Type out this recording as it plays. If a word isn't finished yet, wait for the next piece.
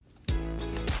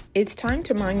It's time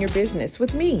to mind your business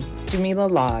with me, Jamillah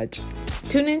Lodge.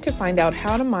 Tune in to find out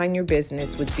how to mind your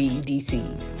business with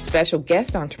BEDC, special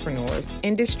guest entrepreneurs,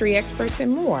 industry experts,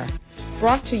 and more.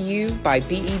 Brought to you by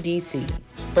BEDC.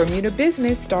 Bermuda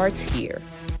Business starts here.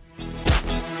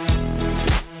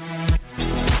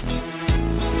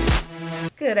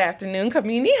 Good afternoon,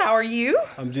 Khomeini. How are you?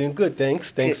 I'm doing good,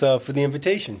 thanks. Thanks for the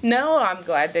invitation. No, I'm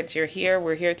glad that you're here.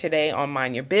 We're here today on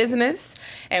Mind Your Business,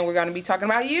 and we're going to be talking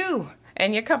about you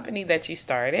and your company that you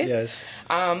started. Yes.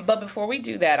 But before we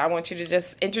do that, I want you to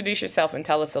just introduce yourself and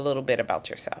tell us a little bit about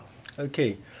yourself.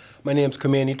 Okay. My name's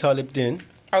Khomeini Taalib-Din.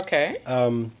 Okay.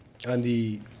 I'm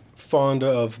the founder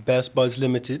of Best Buds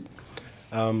Limited.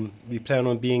 We plan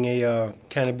on being a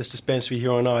cannabis dispensary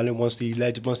here on Island once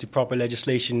the proper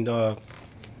legislation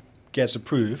gets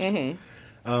approved.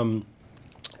 Mm-hmm.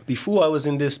 Before I was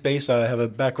in this space, I have a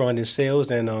background in sales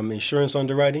and insurance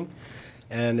underwriting,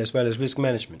 and as well as risk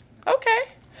management. Okay.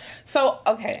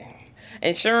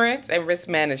 Insurance and risk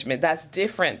management, that's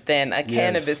different than a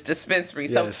cannabis dispensary.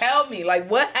 So tell me,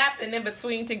 what happened in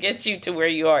between to get you to where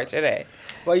you are today?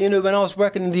 Well, when I was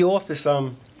working in the office,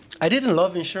 I didn't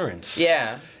love insurance.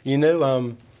 Yeah.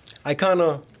 I kind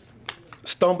of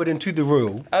stumbled into the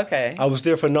role. Okay. I was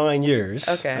there for 9 years.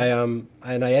 Okay.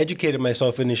 And I educated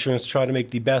myself in insurance to try to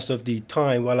make the best of the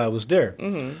time while I was there.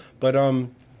 Mm-hmm. But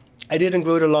I didn't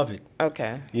grow to love it.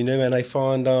 Okay.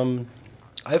 And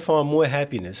I found more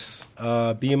happiness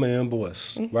being my own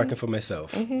boss, mm-hmm. working for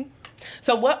myself. Mm-hmm.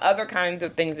 So what other kinds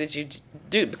of things did you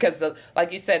do? Because,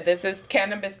 like you said, this is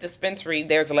cannabis dispensary.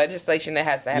 There's legislation that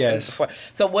has to happen before.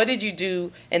 So what did you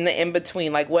do in the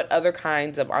in-between? What other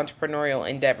kinds of entrepreneurial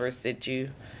endeavors did you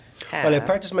have? Well, I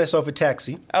practiced myself a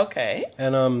taxi. Okay.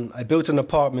 And I built an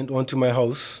apartment onto my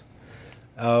house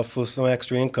for some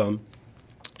extra income.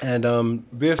 And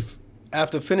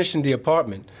after finishing the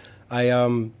apartment,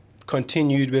 I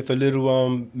continued with a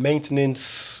little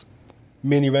maintenance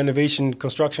mini renovation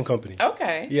construction company.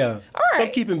 Okay. Yeah. All right. So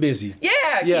I'm keeping busy.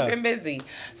 Yeah, keeping busy.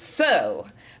 So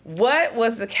what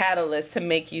was the catalyst to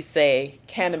make you say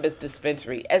cannabis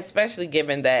dispensary, especially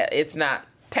given that it's not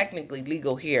technically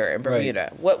legal here in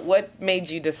Bermuda? Right. What made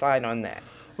you decide on that?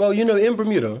 Well, in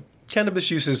Bermuda, cannabis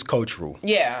use is cultural.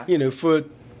 Yeah. For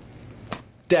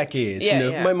decades.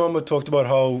 Yeah. My mama talked about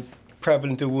how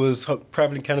prevalent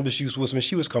cannabis use was when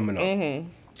she was coming up.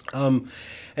 Mm-hmm.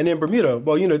 And in Bermuda,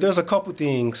 there's a couple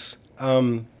things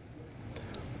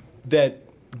that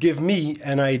give me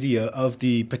an idea of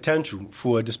the potential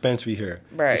for a dispensary here.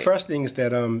 Right. The first thing is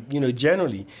that,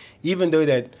 generally, even though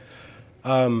that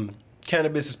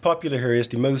cannabis is popular here, it's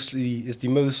the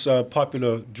most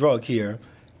popular drug here,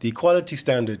 the quality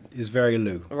standard is very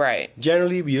low. Right.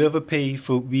 Generally, we overpay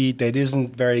for weed that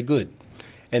isn't very good.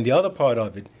 And the other part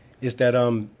of it is that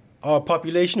our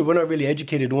population, we're not really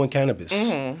educated on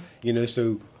cannabis. Mm-hmm.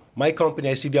 So my company,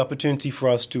 I see the opportunity for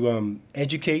us to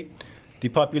educate the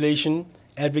population,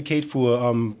 advocate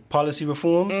for policy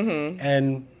reforms, mm-hmm.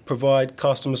 and provide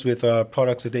customers with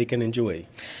products that they can enjoy.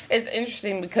 It's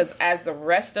interesting because as the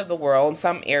rest of the world,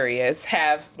 some areas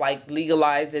have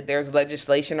legalized it, there's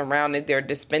legislation around it, there are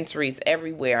dispensaries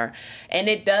everywhere, and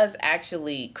it does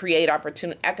actually create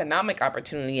economic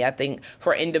opportunity, I think,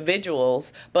 for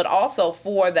individuals, but also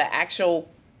for the actual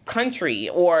country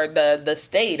or the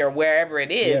state or wherever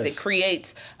it is. Yes. It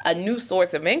creates a new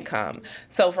source of income.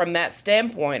 So from that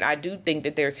standpoint, I do think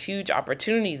that there's huge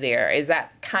opportunity there. Is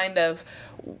that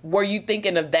were you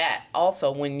thinking of that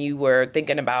also when you were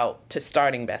thinking about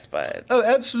starting Best Buds? Oh,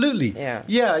 absolutely. Yeah.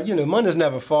 Yeah, money's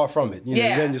never far from it, when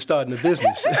you're starting a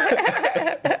business.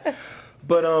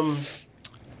 But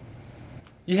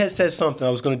you had said something.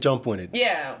 I was going to jump on it.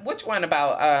 Yeah. Which one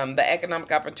about the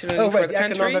economic opportunity for the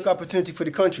country? Economic opportunity for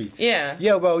the country. Yeah.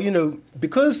 Yeah, well,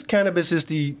 because cannabis is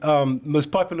the most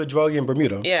popular drug in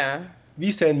Bermuda, we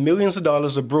send millions of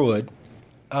dollars abroad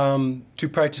to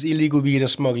purchase illegal weed and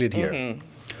smuggle it here. Mm-hmm.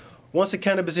 Once the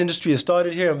cannabis industry is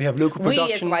started here and we have local production...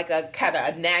 We is like a kind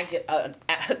of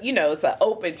it's an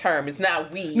open term. It's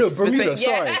not we. No, Bermuda,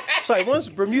 sorry. Once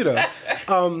Bermuda...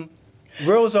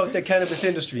 rolls out the cannabis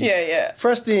industry. Yeah.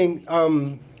 First thing,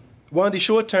 one of the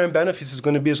short-term benefits is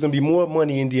going to be more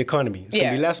money in the economy. It's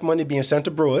going to be less money being sent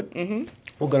abroad. Mm-hmm.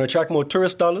 We're going to attract more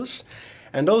tourist dollars,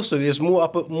 and also there's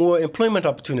more employment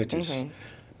opportunities, mm-hmm.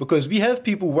 because we have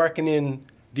people working in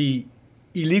the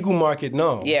illegal market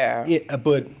now. Yeah.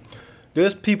 But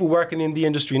there's people working in the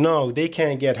industry now. They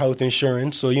can't get health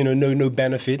insurance or no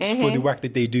benefits, mm-hmm. for the work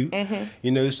that they do.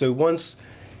 Mm-hmm. So once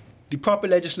the proper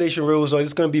legislation rules,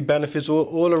 there's going to be benefits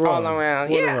all around. All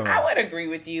around. I would agree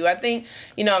with you. I think,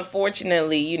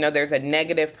 unfortunately, there's a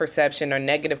negative perception or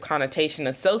negative connotation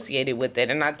associated with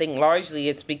it. And I think largely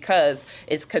it's because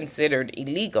it's considered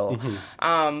illegal.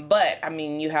 But,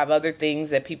 you have other things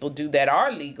that people do that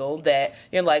are legal that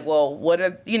you're like, well, what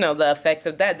are, the effects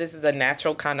of that? This is a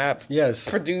natural kind of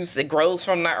produce. It grows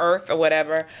from the earth or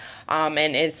whatever.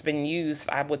 And it's been used,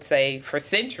 I would say, for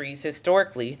centuries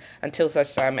historically until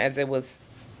such time as it was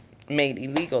made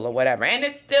illegal or whatever. And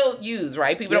it's still used,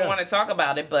 right? People don't want to talk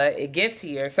about it, but it gets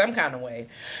here some kind of way.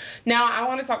 Now, I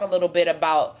want to talk a little bit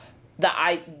about the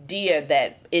idea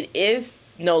that it is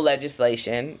no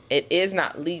legislation. It is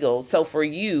not legal. So for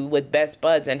you with Best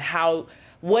Buds, and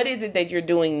what is it that you're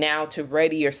doing now to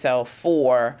ready yourself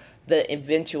for the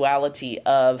eventuality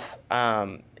of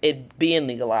it being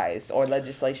legalized or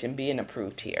legislation being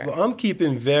approved here? Well, I'm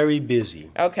keeping very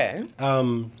busy. Okay.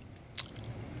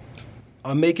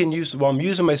 I'm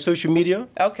using my social media.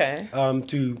 Okay.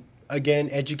 To, again,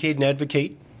 educate and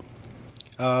advocate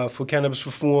for cannabis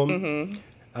reform.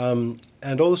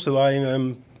 And also I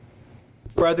am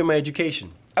furthering my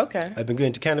education. Okay. I've been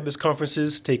going to cannabis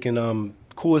conferences, taking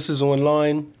courses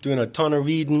online, doing a ton of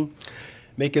reading,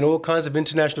 making all kinds of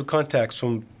international contacts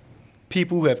from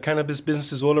people who have cannabis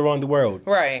businesses all around the world.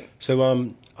 Right. So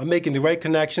I'm making the right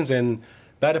connections and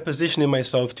better positioning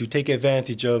myself to take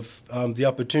advantage of the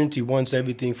opportunity once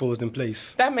everything falls in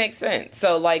place. That makes sense.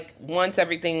 So, once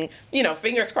everything,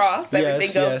 fingers crossed,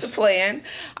 everything goes to plan.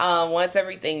 Once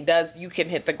everything does, you can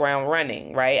hit the ground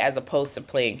running, right? As opposed to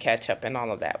playing catch up and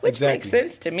all of that, which makes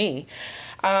sense to me.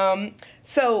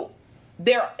 So,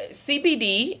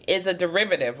 CBD is a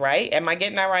derivative, right? Am I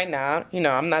getting that right now?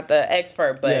 I'm not the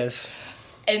expert, but yes.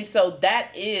 And so that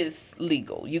is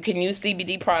legal. You can use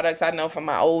CBD products. I know from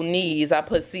my old knees, I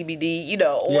put CBD,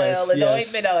 oil and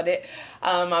ointment on it.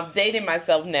 I'm dating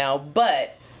myself now,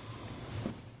 but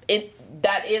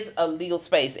that is a legal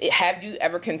space. Have you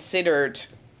ever considered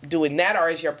doing that, or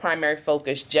is your primary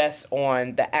focus just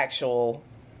on the actual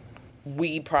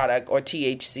weed product or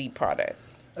THC product?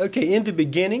 Okay, in the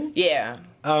beginning,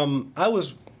 I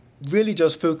was really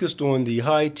just focused on the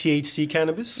high THC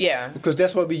cannabis. Yeah. Because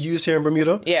that's what we use here in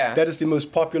Bermuda. Yeah. That is the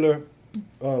most popular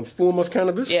form of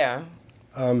cannabis. Yeah.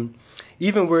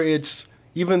 Even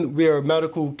where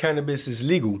medical cannabis is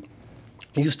legal,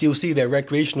 you still see that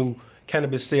recreational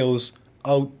cannabis sales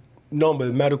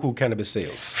outnumber medical cannabis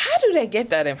sales. How do they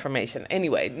get that information?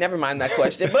 Anyway, never mind that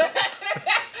question. But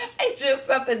it's just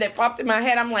something that popped in my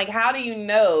head. I'm like, how do you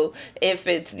know if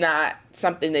it's not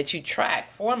something that you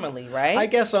track formally, right? I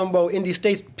guess in these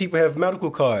states, people have medical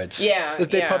cards. Yeah,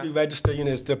 they probably register,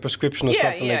 as their prescription or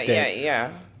something like that.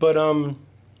 Yeah. But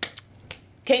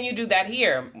can you do that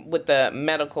here with the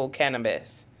medical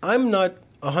cannabis? I'm not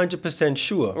 100%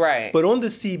 sure. Right. But on the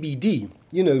CBD,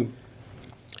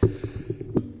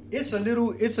 it's a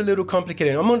little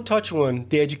complicated. I'm going to touch on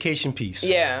the education piece.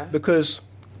 Yeah. Because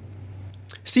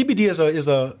CBD is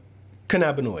a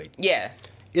cannabinoid. Yes.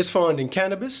 It's found in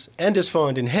cannabis and it's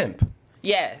found in hemp.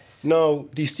 Yes. Now,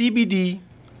 the CBD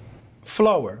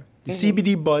flower, the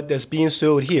CBD bud that's being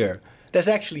sold here, that's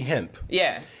actually hemp.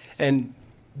 Yes. And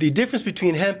the difference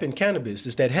between hemp and cannabis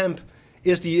is that hemp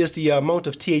is the amount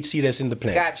of THC that's in the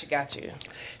plant. Got you.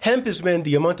 Hemp is when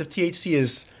the amount of THC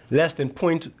is less than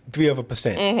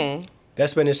 0.3%.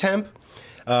 That's when it's hemp.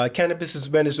 Cannabis is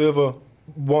when it's over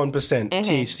 1%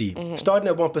 THC. Starting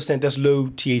at 1%, that's low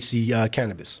THC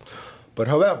cannabis. But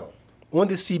however, on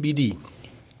the CBD,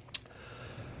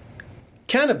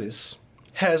 cannabis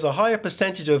has a higher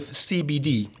percentage of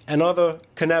CBD and other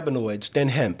cannabinoids than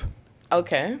hemp.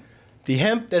 Okay. The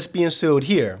hemp that's being sold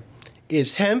here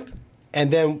is hemp,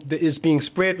 and then it's being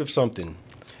sprayed with something.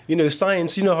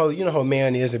 Science. You know how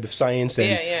man is with science,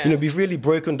 and we've really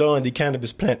broken down the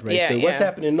cannabis plant, right? So what's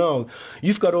happening now?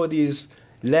 You've got all these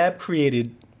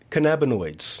lab-created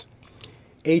cannabinoids,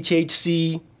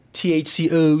 HHC,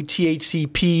 THCO,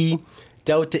 THCP,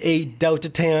 Delta 8, Delta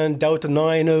 10, Delta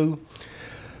 9O.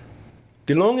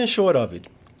 The long and short of it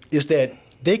is that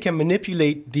they can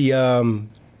manipulate the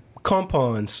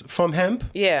compounds from hemp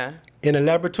in a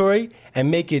laboratory and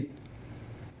make it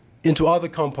into other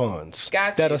compounds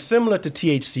that are similar to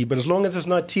THC, but as long as it's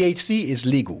not THC, it's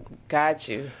legal. Got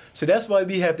you. So that's why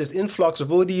we have this influx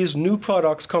of all these new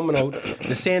products coming out.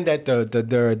 They're saying that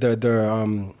they're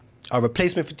a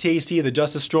replacement for THC, they're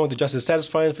just as strong, they're just as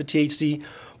satisfying for THC,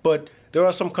 but there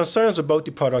are some concerns about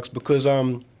the products because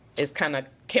it's kind of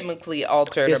chemically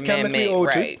altered or man-made,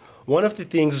 right? One of the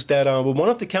things is that one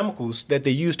of the chemicals that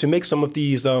they use to make some of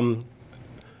these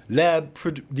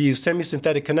these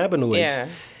semi-synthetic cannabinoids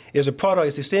is a product.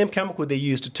 It's the same chemical they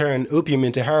use to turn opium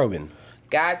into heroin.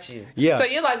 Got you. Yeah. So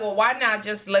you're like, well, why not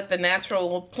just let the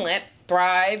natural plant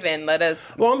thrive and let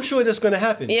us? Well, I'm sure that's going to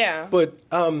happen. Yeah. But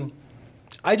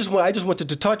I just wanted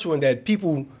to touch on that.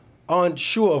 People aren't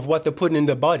sure of what they're putting in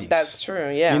their bodies. That's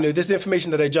true, yeah. This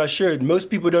information that I just shared, most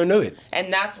people don't know it.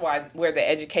 And that's where the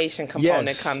education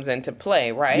component comes into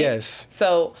play, right? Yes.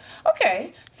 So,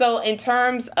 okay. So in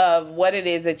terms of what it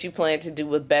is that you plan to do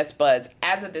with Best Buds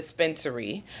as a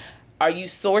dispensary, are you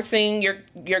sourcing your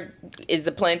is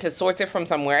the plan to source it from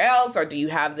somewhere else, or do you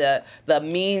have the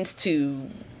means to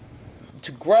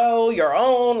grow your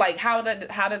own? Like, how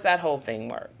does that whole thing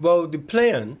work? Well, the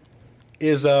plan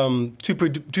is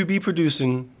to be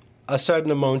producing a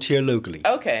certain amount here locally.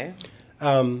 Okay.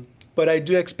 But I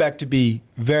do expect to be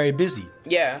very busy.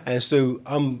 Yeah. And so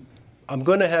I'm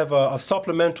going to have a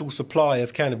supplemental supply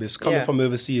of cannabis coming from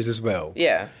overseas as well.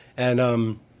 Yeah.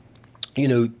 And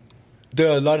there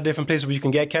are a lot of different places where you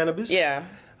can get cannabis. Yeah.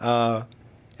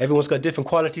 Everyone's got different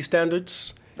quality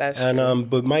standards. That's true.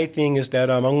 But my thing is that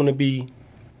I'm going to be,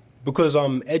 because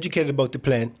I'm educated about the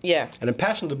plant. Yeah. And I'm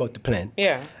passionate about the plant.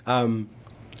 Yeah.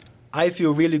 I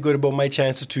feel really good about my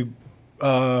chances to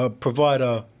provide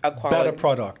a better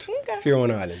product here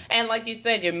on island. And like you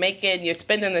said, you're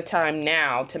spending the time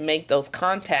now to make those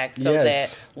contacts so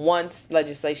that once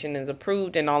legislation is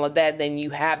approved and all of that, then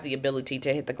you have the ability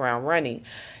to hit the ground running.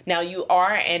 Now you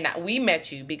are, and we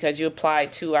met you because you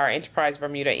applied to our Enterprise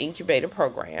Bermuda incubator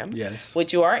program,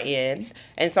 which you are in.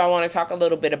 And so I want to talk a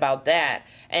little bit about that.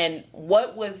 And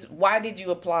why did you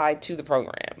apply to the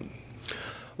program?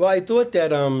 Well, I thought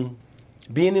that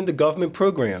being in the government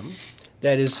program,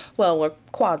 that is... Well, we're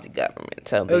quasi-government,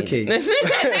 so... Okay.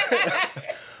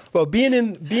 Well, being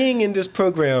in this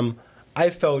program,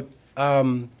 I felt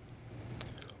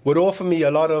would offer me a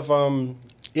lot of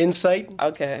insight,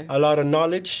 a lot of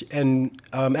knowledge, and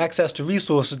access to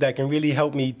resources that can really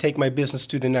help me take my business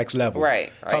to the next level.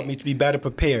 Right. Help me to be better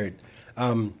prepared.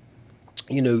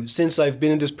 Since I've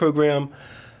been in this program,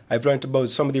 I've learned about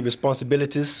some of the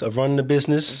responsibilities of running a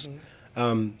business.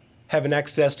 Mm-hmm. Having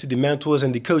access to the mentors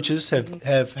and the coaches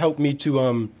have helped me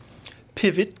to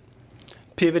pivot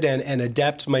and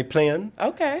adapt my plan.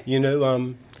 Okay.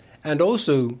 And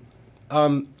also,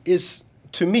 is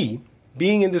to me,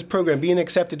 being in this program, being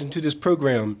accepted into this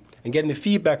program, and getting the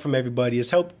feedback from everybody has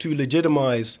helped to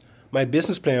legitimize my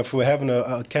business plan for having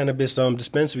a cannabis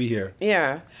dispensary here.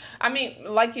 Yeah. I mean,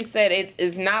 like you said,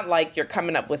 it's not like you're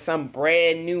coming up with some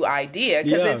brand new idea,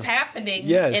 because it's happening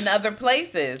in other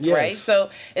places, right? So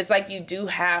it's like you do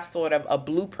have sort of a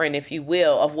blueprint, if you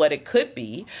will, of what it could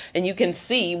be, and you can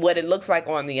see what it looks like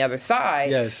on the other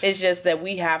side. Yes. It's just that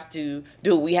we have to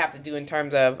do what we have to do in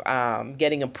terms of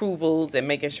getting approvals and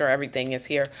making sure everything is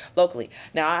here locally.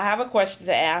 Now, I have a question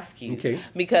to ask you,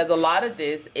 because a lot of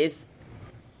this is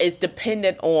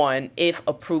dependent on if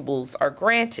approvals are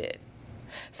granted.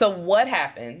 So what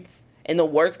happens in the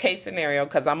worst case scenario,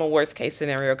 because I'm a worst case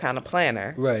scenario kind of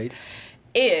planner, right?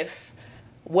 If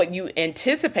what you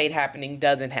anticipate happening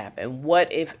doesn't happen,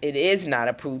 what if it is not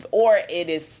approved, or it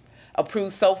is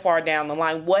approved so far down the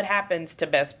line? What happens to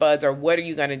Best Buds, or what are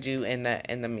you going to do in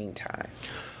the meantime?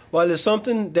 Well, it's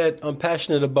something that I'm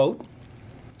passionate about.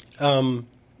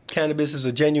 Cannabis is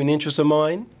a genuine interest of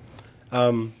mine.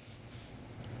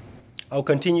 I'll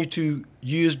continue to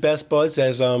use Best Buds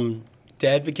as to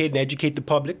advocate and educate the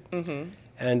public. Mm-hmm.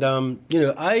 And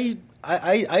I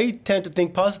tend to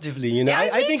think positively.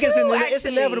 I think it's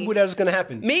inevitable that it's going to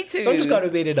happen. Me too. So I'm just got to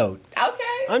wait it out.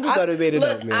 Okay. I'm just got to wait it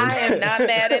out, man. I am not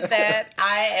mad at that.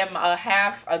 I am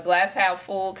a glass half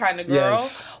full kind of girl.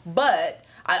 Yes. But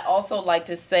I also like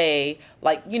to say,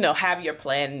 have your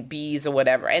plan Bs or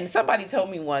whatever. And somebody told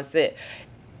me once that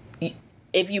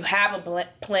if you have a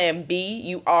plan B,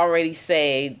 you already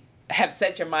have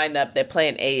set your mind up that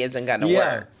plan A isn't going to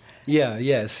work.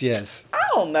 Yes. I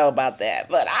don't know about that,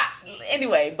 but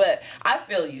I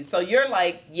feel you. So you're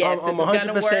like, yes, I'm this is going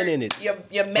to work. in it.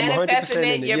 You're manifesting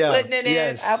it. You're putting it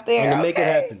in out there. I'm going to make it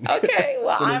happen. Okay,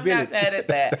 well, I'm not mad at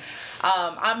that.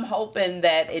 I'm hoping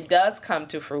that it does come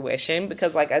to fruition,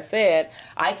 because like I said,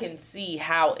 I can see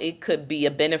how it could be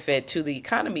a benefit to the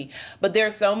economy. But there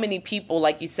are so many people,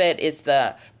 like you said, it's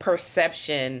the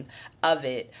perception of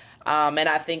it. And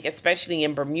I think especially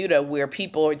in Bermuda, where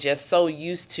people are just so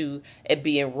used to it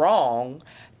being wrong,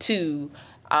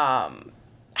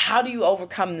 how do you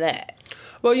overcome that?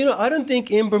 Well, I don't think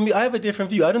in Bermuda, I have a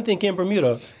different view. I don't think in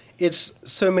Bermuda it's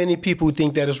so many people who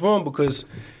think that it's wrong, because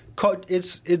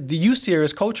the use here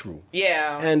is cultural.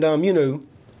 Yeah. And,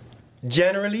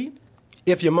 generally,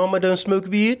 if your mama don't smoke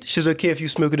weed, she's okay if you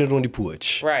smoking it on the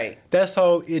porch. Right. That's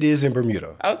how it is in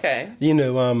Bermuda. Okay.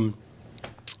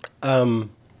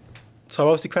 So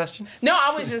what was the question? No,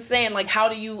 I was just saying, like, how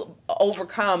do you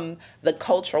overcome the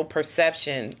cultural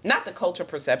perception, not the cultural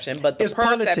perception, but the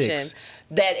perception politics.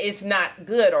 that it's not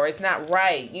good or it's not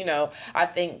right. You know, I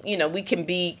think, you know, we can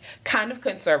be kind of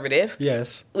conservative.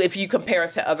 Yes. If you compare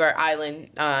us to other island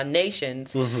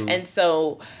nations. Mm-hmm. And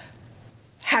so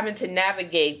having to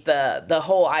navigate the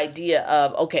whole idea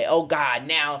of, okay, oh God,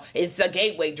 now it's a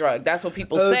gateway drug. That's what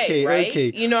people say, right?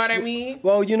 Okay. You know what I mean?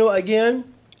 Well, you know, again,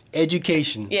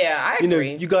 education. Yeah, I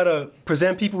agree. You got to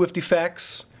present people with the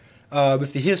facts,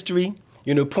 with the history.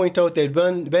 You know, point out that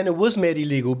when it was made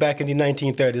illegal back in the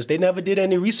 1930s, they never did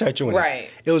any research on it. Right.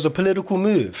 It was a political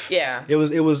move. Yeah.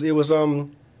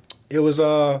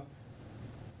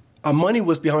 Money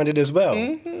was behind it as well.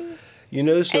 Mm-hmm. You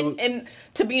know, so and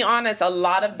to be honest, a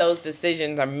lot of those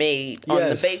decisions are made on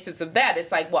the basis of that.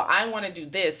 It's like, well, I want to do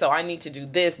this, so I need to do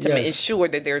this to ensure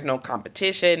that there's no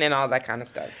competition and all that kind of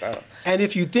stuff. So, and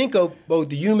if you think about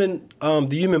the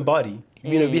human body,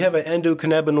 you know, we have an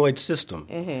endocannabinoid system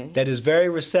that is very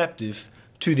receptive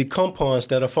to the compounds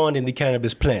that are found in the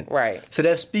cannabis plant. Right. So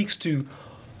that speaks to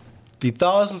the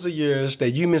thousands of years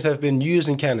that humans have been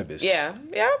using cannabis. Yeah,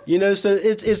 yeah. You know, so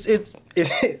it's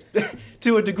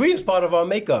to a degree, it's part of our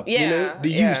makeup. Yeah, you know, the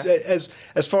use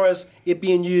as far as it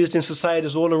being used in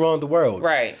societies all around the world.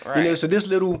 Right. You know, so this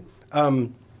little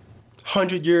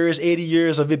 100 years, 80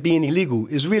 years of it being illegal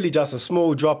is really just a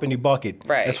small drop in the bucket.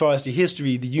 Right. As far as the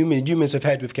history the humans have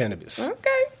had with cannabis.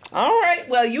 Okay. All right.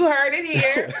 Well, you heard it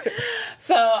here.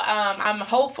 So I'm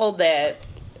hopeful that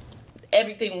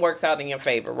everything works out in your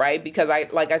favor, right? Because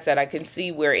like I said, I can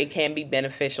see where it can be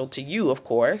beneficial to you, of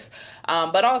course,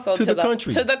 but also to the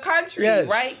country. To the country, yes.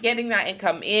 Right? Getting that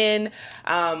income in.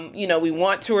 You know, we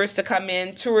want tourists to come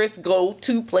in. Tourists go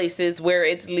to places where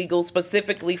it's legal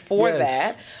specifically for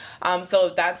that. So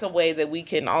that's a way that we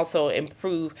can also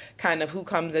improve kind of who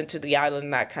comes into the island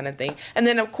and that kind of thing. And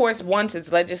then, of course, once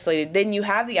it's legislated, then you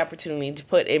have the opportunity to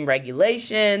put in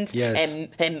regulations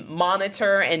and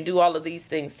monitor and do all of these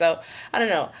things. So, I don't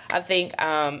know. I think,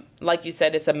 like you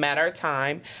said, it's a matter of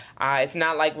time. It's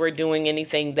not like we're doing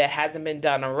anything that hasn't been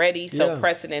done already. So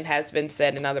precedent has been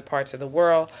set in other parts of the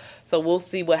world. So we'll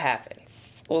see what happens.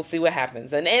 We'll see what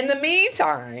happens. And in the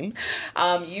meantime,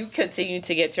 you continue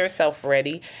to get yourself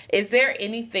ready. Is there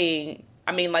anything,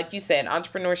 I mean, like you said,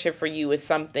 entrepreneurship for you is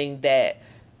something that,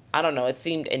 I don't know, it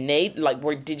seemed innate. Like,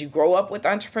 did you grow up with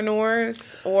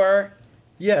entrepreneurs or?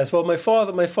 Yes. Well, my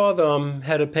father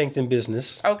had a painting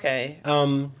business. Okay.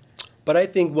 But I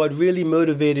think what really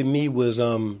motivated me was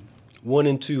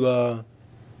wanting to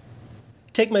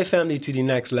take my family to the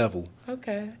next level.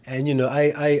 Okay. And, you know,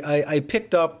 I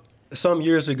picked up some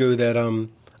years ago that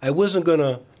I wasn't going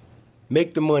to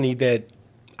make the money that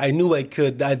I knew I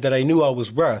could, that I knew I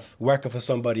was worth working for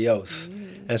somebody else.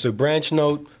 And so branching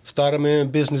out, starting my own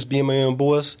business, being my own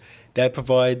boss, that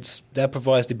provides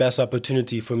the best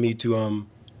opportunity for me to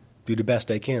do the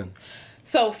best I can.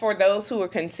 So for those who are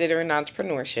considering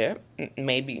entrepreneurship,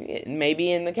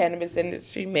 maybe in the cannabis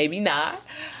industry, maybe not,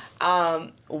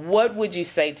 what would you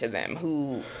say to them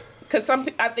who... Because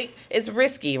I think it's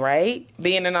risky, right?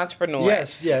 Being an entrepreneur.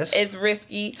 Yes. It's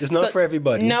risky. It's not for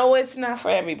everybody. No, it's not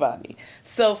for everybody.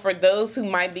 So for those who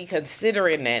might be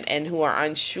considering it and who are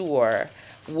unsure,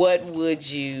 what would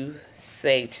you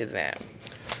say to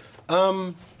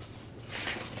them?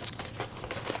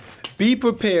 Be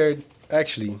prepared.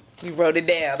 Actually. You wrote it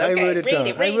down. Okay. I wrote it down.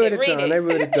 I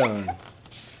wrote it down.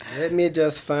 Let me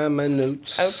just find my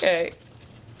notes. Okay.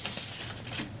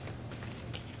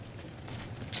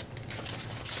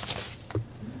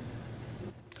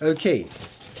 Okay.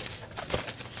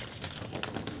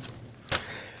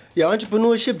 Yeah,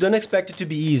 entrepreneurship, don't expect it to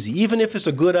be easy. Even if it's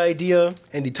a good idea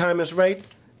and the time is right,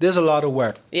 there's a lot of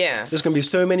work. Yeah. There's going to be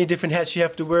so many different hats you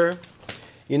have to wear,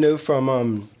 you know,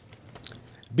 from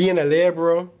being a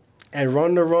laborer and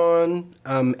run the run,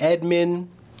 admin,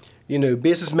 you know,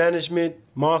 business management,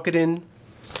 marketing.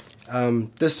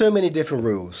 There's so many different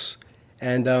roles.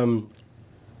 And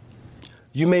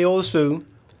you may also...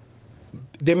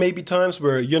 There may be times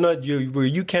where where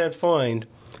you can't find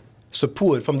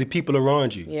support from the people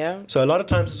around you. Yeah. So a lot of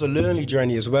times it's a lonely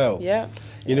journey as well. Yeah.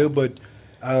 You know, but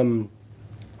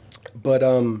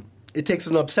it takes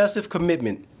an obsessive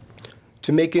commitment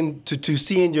to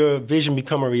seeing your vision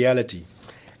become a reality,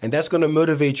 and that's going to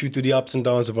motivate you through the ups and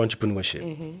downs of entrepreneurship.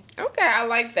 Mm-hmm. Okay, I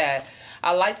like that.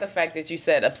 I like the fact that you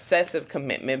said obsessive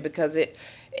commitment because it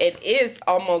it is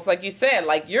almost like you said,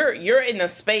 like you're in a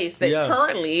space that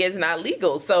currently is not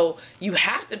legal. So you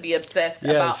have to be obsessed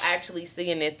about actually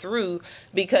seeing it through,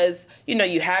 because, you know,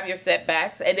 you have your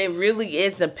setbacks, and it really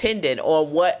is dependent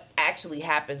on what actually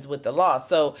happens with the law.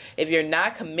 So if you're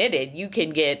not committed, you can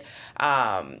get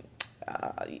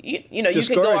you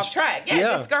can go off track.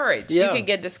 Discouraged. You can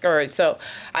get discouraged. So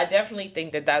I definitely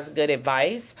think that that's good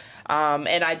advice.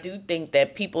 And I do think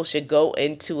that people should go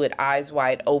into it eyes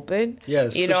wide open.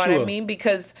 Yes, you know what I mean?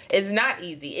 Because it's not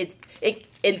easy.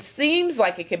 It seems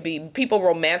like it could be. People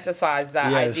romanticize the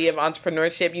idea of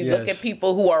entrepreneurship. You look at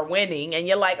people who are winning, and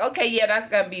you're like, okay, yeah, that's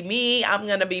gonna be me. I'm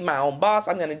gonna be my own boss.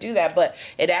 I'm gonna do that. But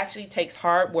it actually takes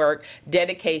hard work,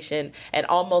 dedication, and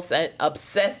almost an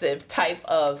obsessive type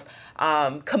of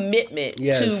commitment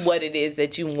to what it is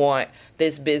that you want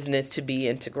this business to be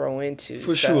and to grow into.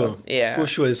 For sure.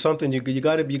 It's something you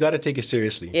gotta take it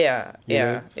seriously.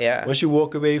 Once you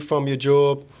walk away from your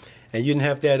job and you didn't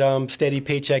have that steady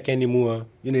paycheck anymore,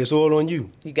 you know, it's all on you.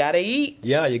 You gotta eat.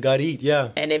 Yeah, you gotta eat. Yeah.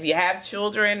 And if you have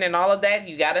children and all of that,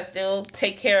 you gotta still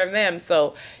take care of them.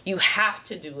 So you have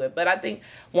to do it. But I think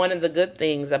one of the good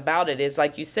things about it is,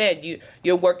 like you said,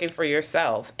 you're working for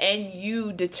yourself, and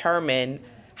you determine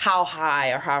how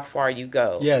high or how far you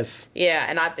go. Yes. Yeah,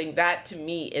 and I think that, to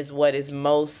me, is what is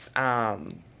most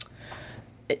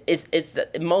it's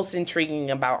the most intriguing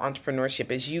about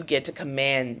entrepreneurship, is you get to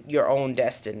command your own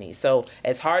destiny. So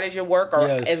as hard as you work, or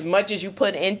as much as you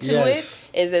put into it,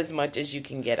 is as much as you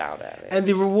can get out of it. And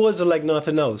the rewards are like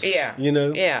nothing else. Yeah. You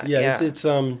know? Yeah. It's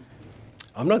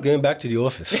I'm not going back to the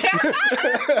office. Okay.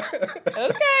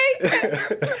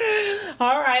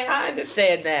 All right. I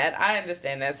understand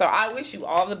that. So I wish you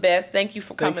all the best. Thank you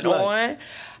for coming on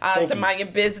to Mind Your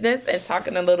Business and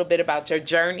talking a little bit about your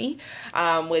journey,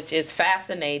 which is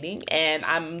fascinating. And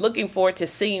I'm looking forward to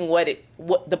seeing what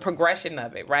the progression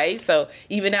of it, right? So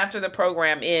even after the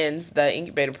program ends, the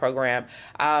incubator program,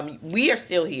 we are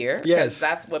still here. Because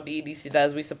that's what BEDC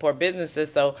does. We support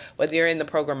businesses. So whether you're in the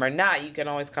program or not, you can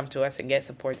always come to us and get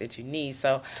support that you need.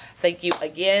 So thank you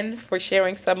again for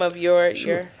sharing some of your...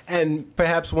 And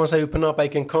perhaps once I open up, I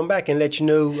can come back and let you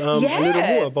know a little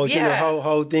more about you know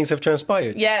how things have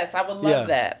transpired. Yes, I would love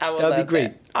that. That'd be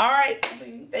great. All right.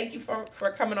 Thank you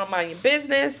for coming on Mind Your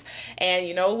Business. And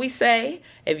you know what we say?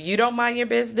 If you don't mind your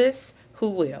business, who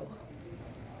will?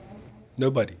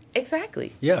 Nobody.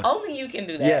 Exactly. Yeah. Only you can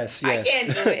do that. Yes. I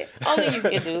can't do it. Only you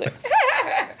can do it.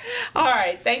 All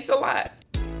right. Thanks a lot.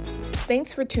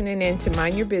 Thanks for tuning in to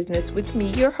Mind Your Business with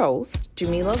me, your host,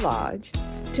 Jamillah Lodge.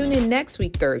 Tune in next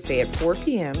week, Thursday at 4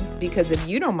 p.m. because if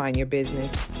you don't mind your business,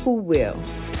 who will?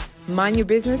 Mind Your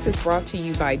Business is brought to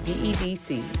you by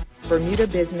BEDC. Bermuda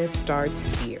Business starts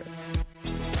here.